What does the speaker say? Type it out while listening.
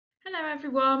Hello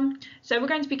everyone. So we're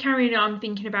going to be carrying on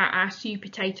thinking about our Sue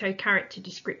Potato character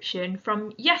description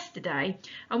from yesterday,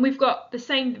 and we're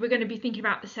going to be thinking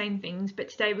about the same things, but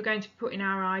today we're going to be putting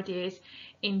our ideas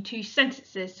into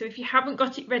sentences. So if you haven't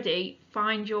got it ready,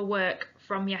 find your work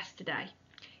from yesterday.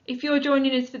 If you're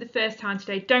joining us for the first time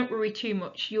today, don't worry too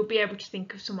much, you'll be able to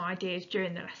think of some ideas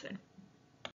during the lesson.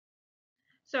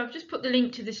 So I've just put the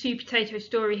link to the Sue Potato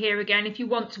story here again if you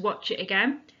want to watch it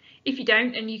again. If you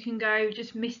don't, then you can go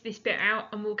just miss this bit out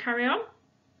and we'll carry on.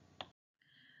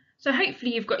 So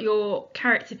hopefully you've got your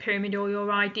character pyramid or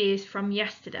your ideas from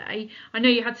yesterday. I know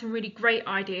you had some really great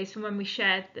ideas from when we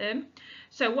shared them.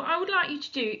 So what I would like you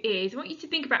to do is I want you to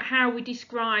think about how we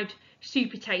described Sue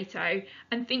Potato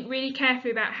and think really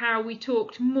carefully about how we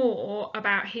talked more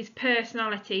about his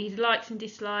personality, his likes and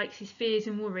dislikes, his fears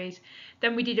and worries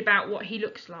than we did about what he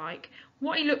looks like.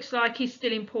 What he looks like is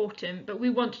still important, but we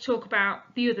want to talk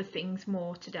about the other things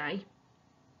more today.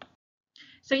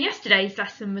 So yesterday's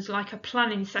lesson was like a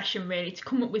planning session really to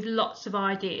come up with lots of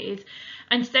ideas,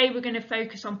 and today we're going to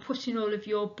focus on putting all of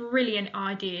your brilliant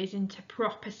ideas into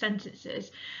proper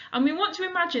sentences. And we want to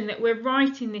imagine that we're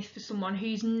writing this for someone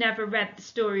who's never read the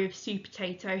story of Sue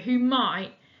Potato, who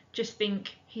might just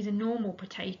think he's a normal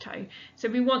potato. So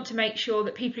we want to make sure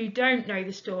that people who don't know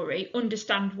the story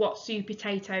understand what Sue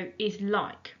Potato is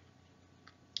like.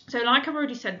 So like I've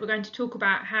already said, we're going to talk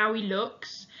about how he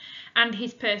looks and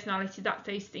his personality. That's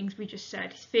those things we just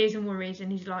said, his fears and worries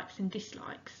and his likes and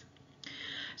dislikes.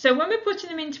 So when we're putting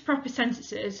them into proper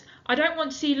sentences, I don't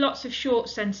want to see lots of short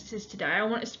sentences today. I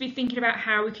want us to be thinking about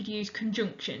how we could use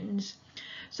conjunctions.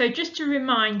 So just to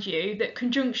remind you that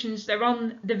conjunctions, they're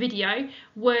on the video,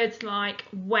 words like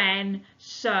when,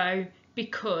 so,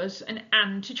 because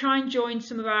and to try and join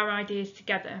some of our ideas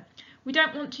together. We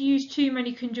don't want to use too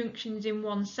many conjunctions in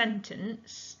one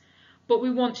sentence, but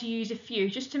we want to use a few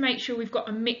just to make sure we've got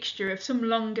a mixture of some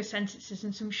longer sentences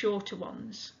and some shorter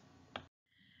ones.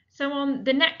 So on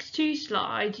the next two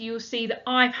slides, you'll see that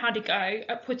I've had a go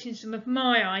at putting some of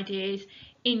my ideas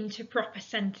into proper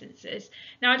sentences.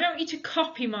 Now I don't want you to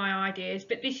copy my ideas,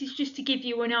 but this is just to give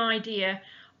you an idea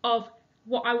of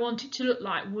what I want it to look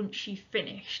like once you've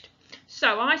finished.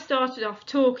 So I started off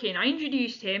talking, I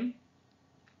introduced him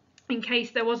in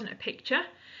case there wasn't a picture,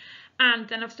 and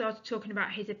then I've started talking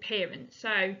about his appearance.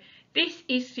 So this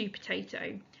is Sue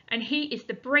Potato, and he is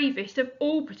the bravest of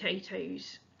all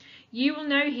potatoes. You will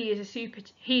know he is Sue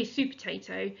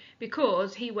Potato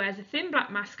because he wears a thin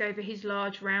black mask over his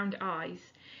large round eyes.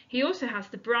 He also has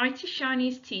the brightest,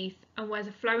 shiniest teeth and wears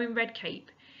a flowing red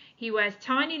cape. He wears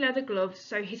tiny leather gloves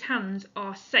so his hands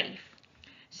are safe.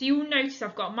 So you will notice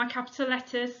I've got my capital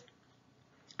letters.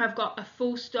 I've got a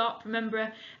full stop.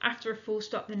 Remember, after a full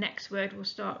stop, the next word will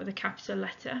start with a capital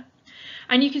letter.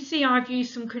 And you can see I've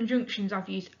used some conjunctions. I've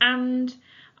used and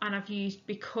I've used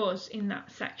because in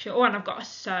that section. Oh, and I've got a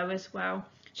so as well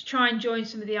to try and join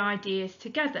some of the ideas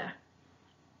together.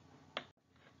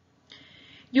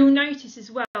 You'll notice as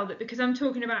well that because I'm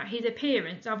talking about his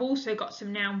appearance, I've also got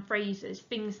some noun phrases,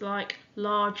 things like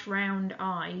large round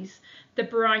eyes, the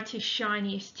brightest,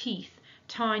 shiniest teeth,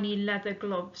 tiny leather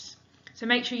gloves. So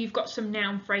make sure you've got some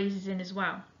noun phrases in as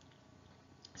well.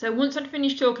 So once I've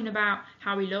finished talking about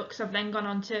how he looks, I've then gone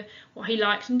on to what he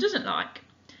likes and doesn't like.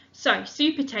 So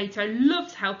Sue Potato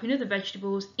loves helping other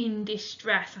vegetables in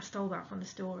distress. I stole that from the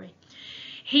story.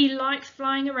 He likes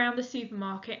flying around the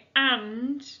supermarket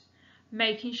and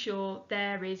making sure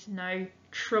there is no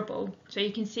trouble. So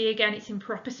you can see again it's in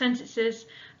proper sentences,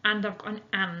 and I've got an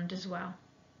and as well.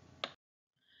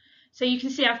 So you can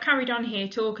see I've carried on here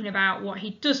talking about what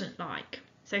he doesn't like.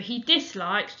 So he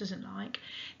dislikes, doesn't like,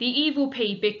 the evil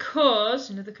pea because,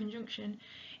 another conjunction,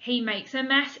 he makes a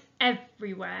mess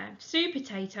everywhere. Sue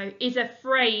Potato is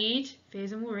afraid,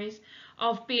 fears and worries,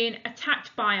 of being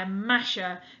attacked by a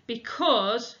masher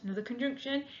because, another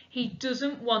conjunction, he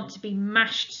doesn't want to be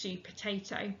mashed. Sue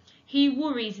Potato. He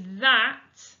worries that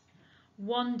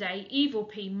one day evil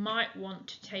pea might want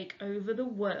to take over the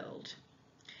world.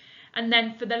 And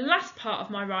then for the last part of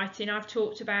my writing, I've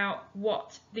talked about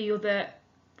what the other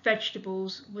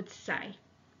vegetables would say.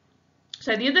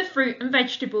 So the other fruit and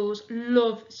vegetables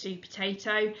love Sue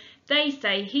Potato. They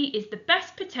say he is the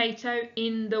best potato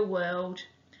in the world.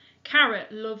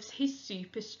 Carrot loves his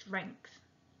super strength.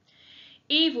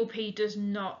 Evil pea does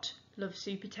not love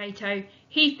Sue Potato.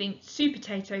 He thinks Sue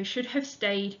Potato should have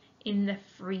stayed in the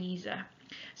freezer.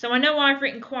 So I know I've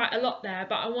written quite a lot there,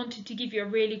 but I wanted to give you a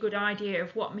really good idea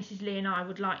of what Mrs. Lee and I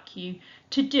would like you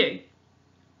to do.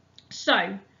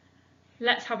 So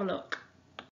let's have a look.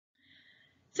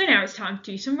 So now it's time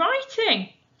to do some writing.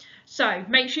 So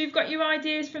make sure you've got your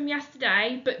ideas from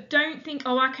yesterday, but don't think,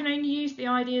 oh, I can only use the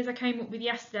ideas I came up with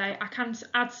yesterday. I can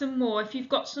add some more. If you've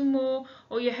got some more,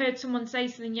 or you heard someone say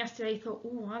something yesterday, you thought,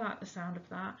 oh, I like the sound of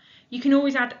that, you can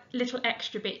always add little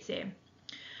extra bits in.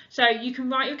 So you can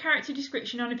write your character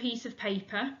description on a piece of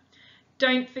paper.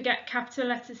 Don't forget capital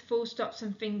letters, full stops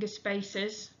and finger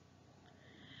spacers.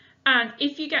 And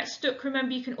if you get stuck,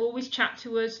 remember you can always chat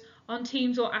to us on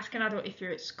Teams or Ask an Adult if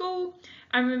you're at school.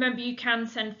 And remember you can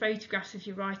send photographs of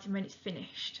your writing when it's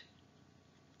finished.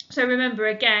 So remember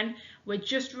again, we're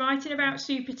just writing about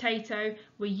Sweet Potato,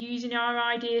 we're using our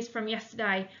ideas from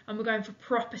yesterday and we're going for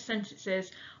proper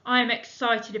sentences. I am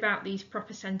excited about these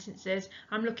proper sentences.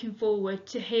 I'm looking forward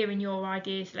to hearing your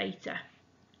ideas later.